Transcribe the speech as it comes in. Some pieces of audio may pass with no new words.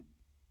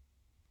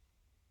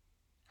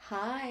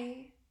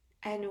Hi,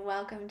 and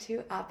welcome to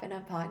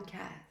Apana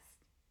Podcast.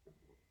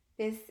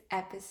 This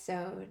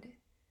episode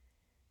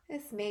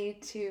is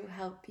made to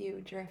help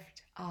you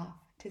drift off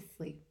to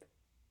sleep.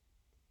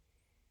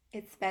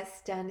 It's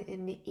best done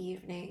in the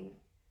evening,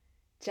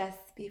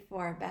 just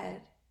before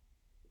bed.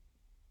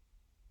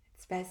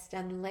 It's best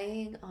done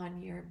laying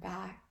on your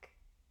back.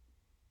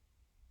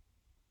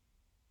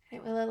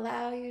 It will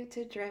allow you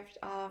to drift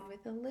off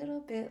with a little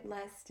bit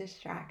less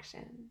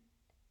distraction.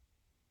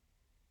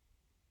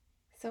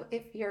 So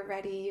if you're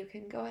ready, you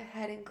can go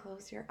ahead and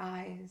close your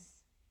eyes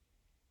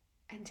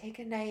and take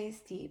a nice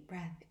deep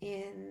breath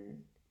in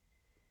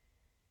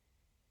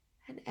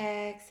and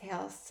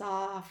exhale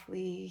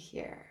softly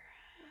here.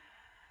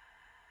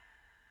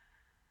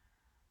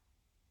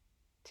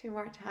 2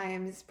 more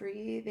times,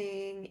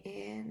 breathing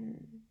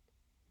in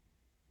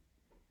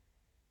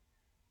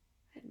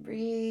and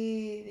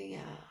breathing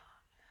out.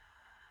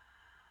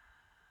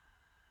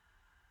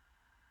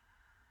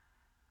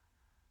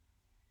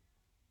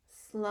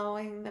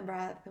 Slowing the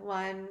breath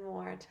one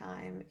more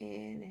time.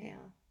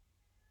 Inhale.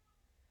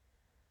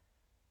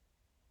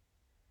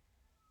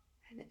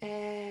 And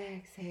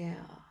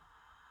exhale.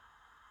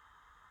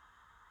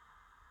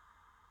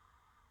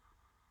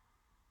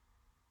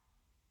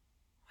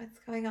 What's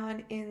going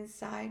on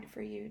inside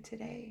for you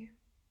today?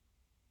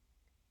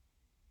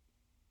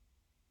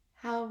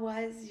 How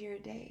was your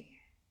day?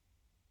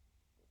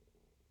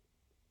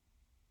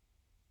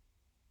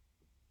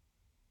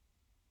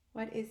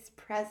 What is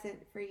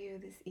present for you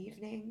this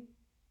evening?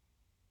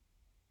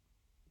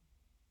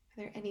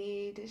 Are there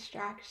any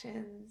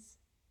distractions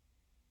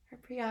or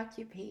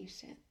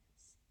preoccupations?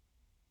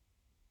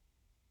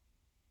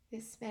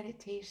 This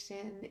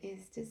meditation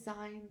is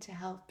designed to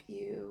help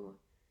you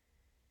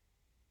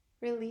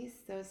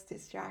release those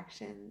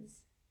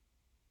distractions,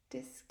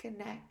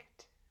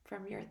 disconnect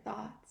from your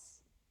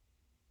thoughts,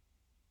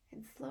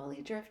 and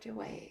slowly drift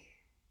away.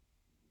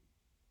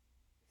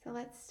 So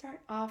let's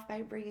start off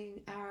by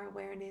bringing our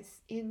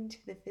awareness into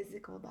the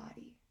physical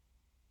body.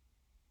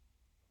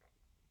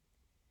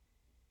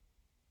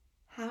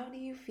 How do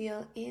you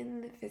feel in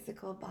the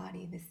physical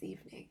body this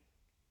evening?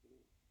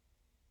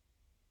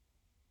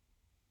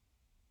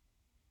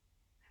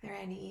 Are there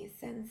any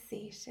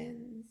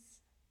sensations?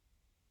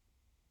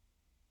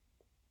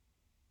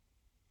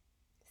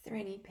 Is there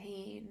any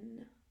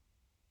pain?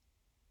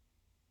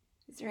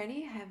 Is there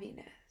any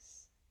heaviness?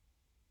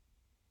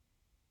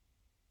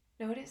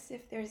 Notice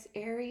if there's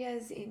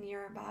areas in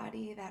your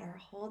body that are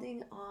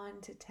holding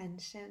on to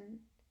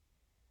tension.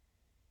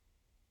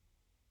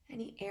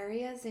 Any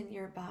areas in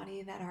your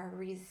body that are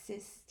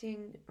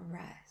resisting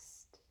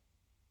rest.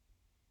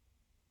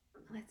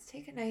 Let's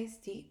take a nice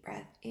deep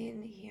breath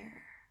in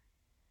here.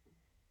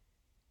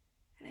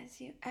 And as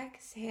you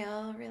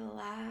exhale,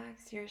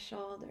 relax your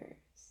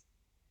shoulders.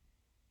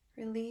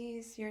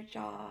 Release your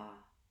jaw.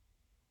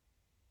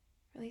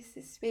 Release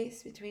the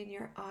space between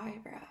your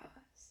eyebrows.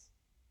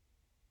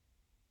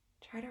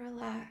 Try to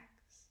relax.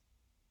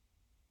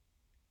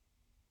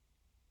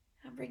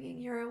 Now bringing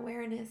your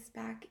awareness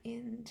back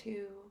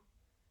into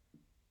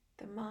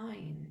the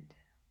mind.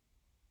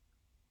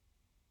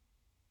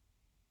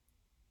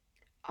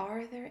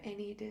 Are there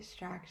any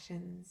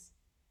distractions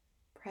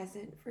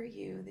present for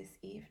you this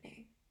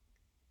evening?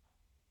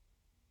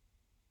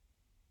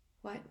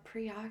 What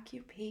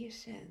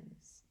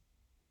preoccupations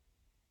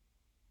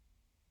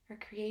are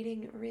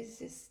creating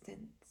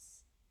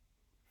resistance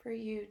for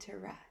you to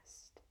rest?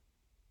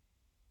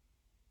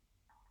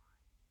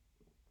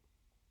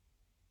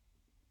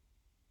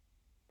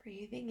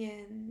 Breathing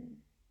in,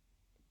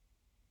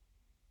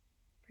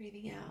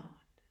 breathing out.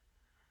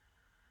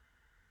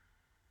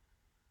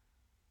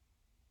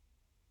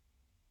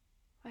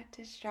 What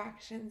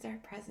distractions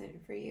are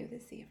present for you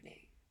this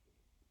evening?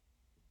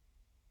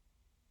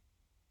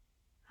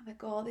 The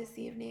goal this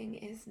evening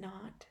is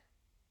not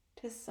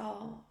to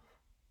solve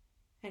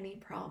any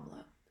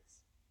problems.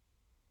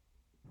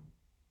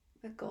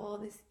 The goal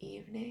this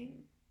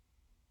evening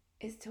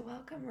is to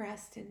welcome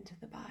rest into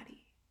the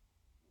body.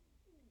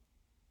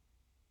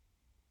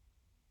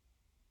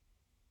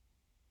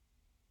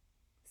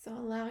 So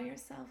allow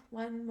yourself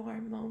one more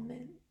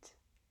moment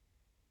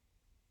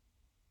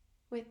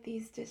with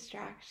these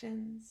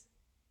distractions,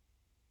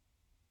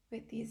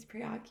 with these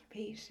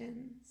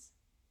preoccupations.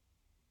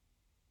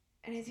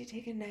 And as you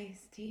take a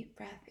nice deep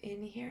breath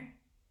in here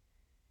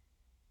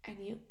and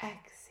you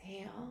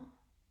exhale,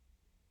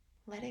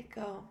 let it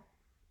go.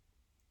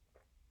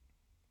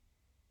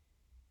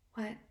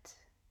 What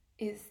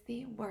is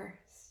the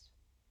worst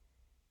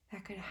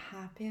that could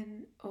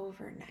happen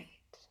overnight?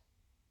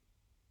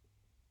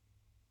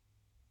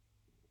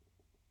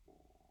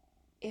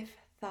 If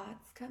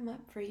thoughts come up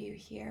for you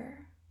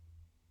here,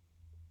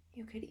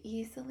 you could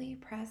easily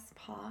press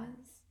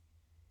pause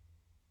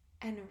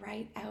and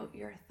write out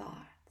your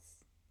thoughts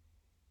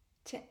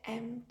to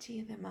empty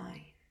the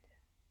mind.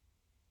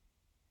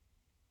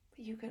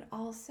 But you could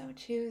also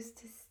choose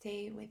to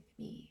stay with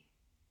me,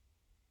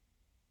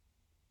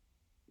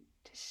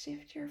 to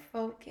shift your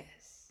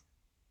focus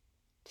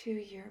to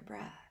your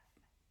breath.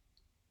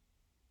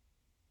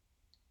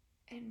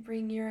 And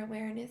bring your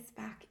awareness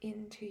back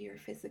into your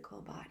physical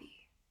body.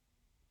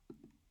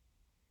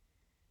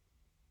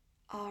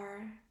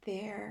 Are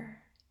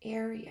there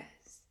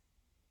areas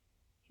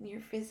in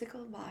your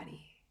physical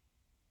body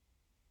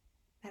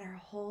that are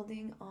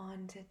holding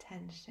on to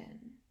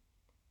tension,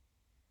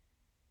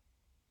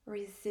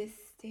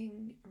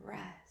 resisting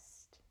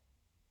rest?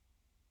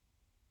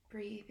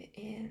 Breathe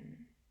in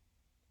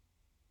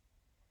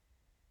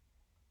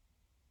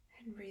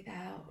and breathe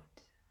out.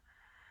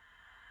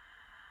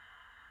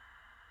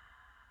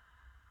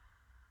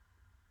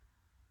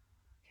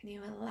 Can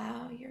you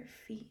allow your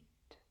feet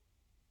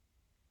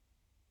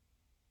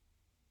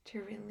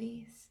to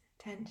release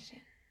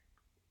tension?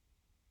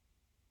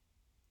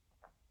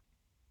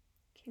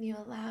 Can you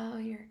allow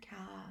your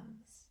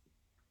calves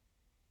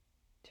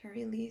to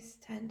release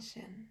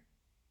tension?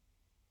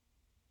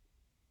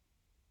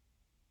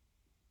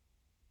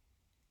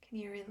 Can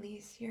you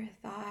release your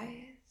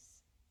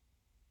thighs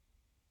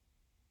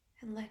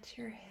and let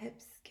your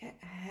hips get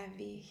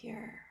heavy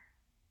here?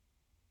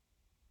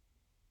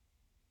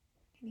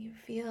 Can you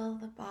feel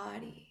the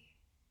body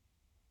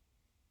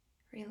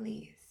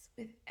release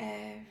with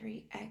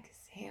every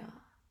exhale?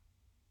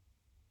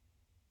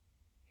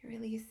 You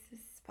release the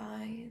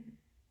spine.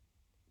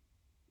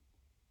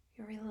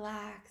 You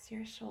relax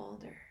your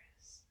shoulders.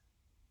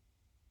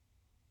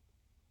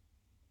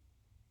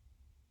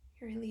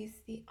 You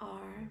release the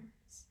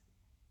arms.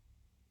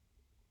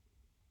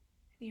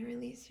 And you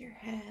release your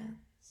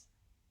hands.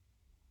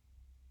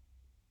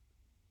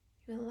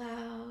 You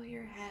allow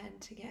your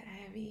head to get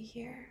heavy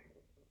here.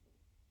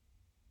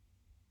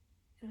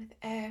 And with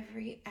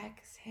every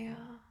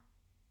exhale,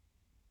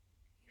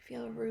 you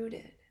feel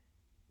rooted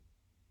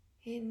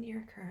in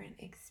your current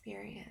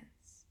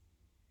experience.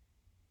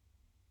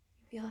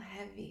 You feel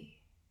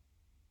heavy.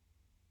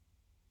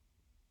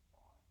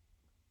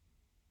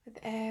 With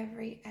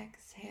every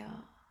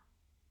exhale,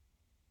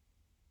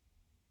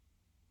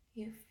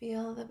 you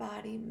feel the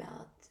body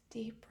melt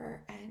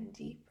deeper and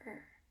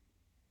deeper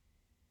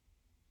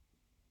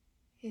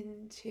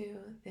into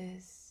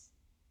this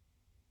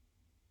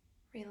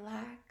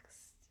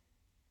relaxed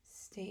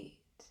state.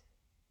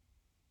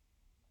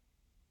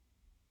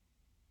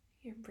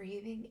 You're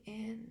breathing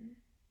in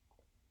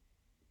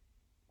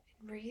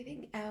and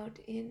breathing out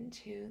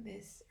into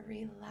this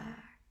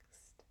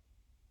relaxed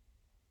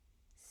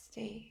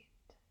state.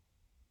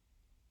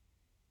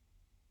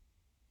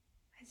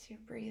 As you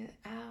breathe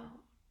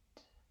out,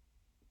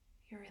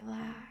 you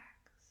relax.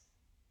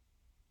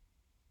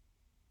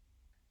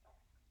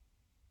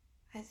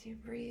 As you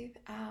breathe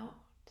out,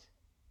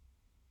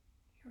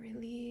 you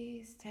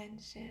release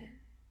tension.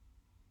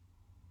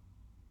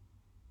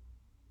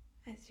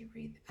 As you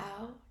breathe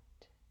out,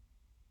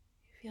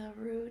 you feel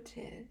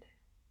rooted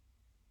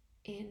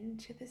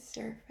into the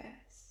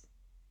surface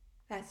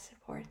that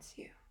supports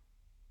you.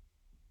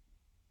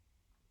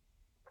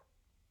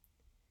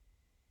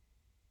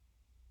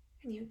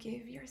 And you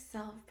give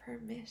yourself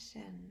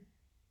permission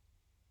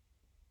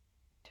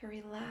to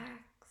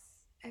relax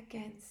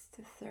against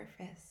the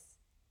surface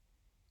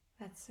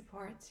that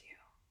supports you.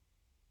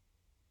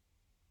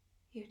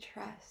 You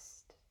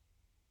trust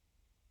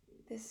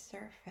this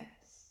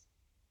surface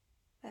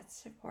that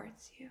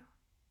supports you.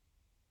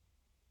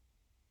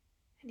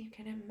 And you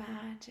can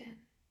imagine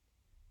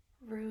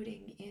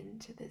rooting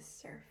into this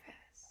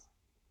surface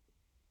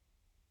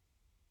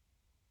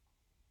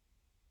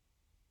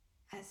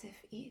as if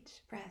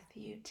each breath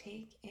you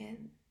take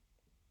in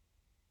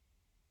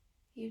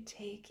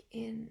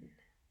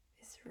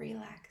this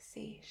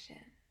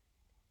relaxation.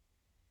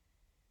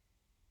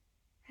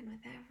 And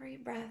with every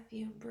breath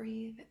you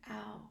breathe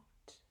out,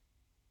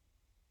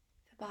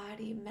 the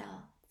body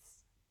melts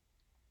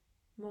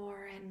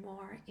more and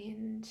more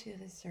into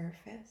the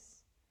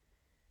surface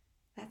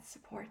that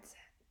supports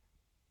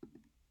it.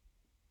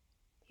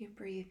 You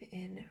breathe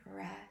in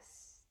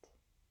rest.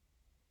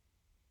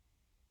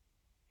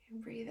 You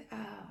breathe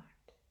out,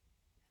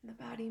 and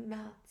the body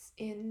melts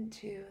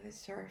into the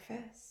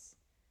surface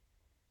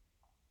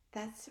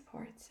that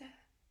supports it.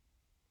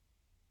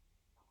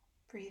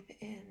 Breathe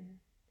in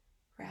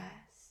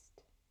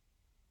rest.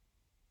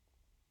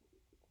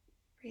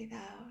 Breathe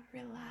out,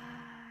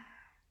 relax.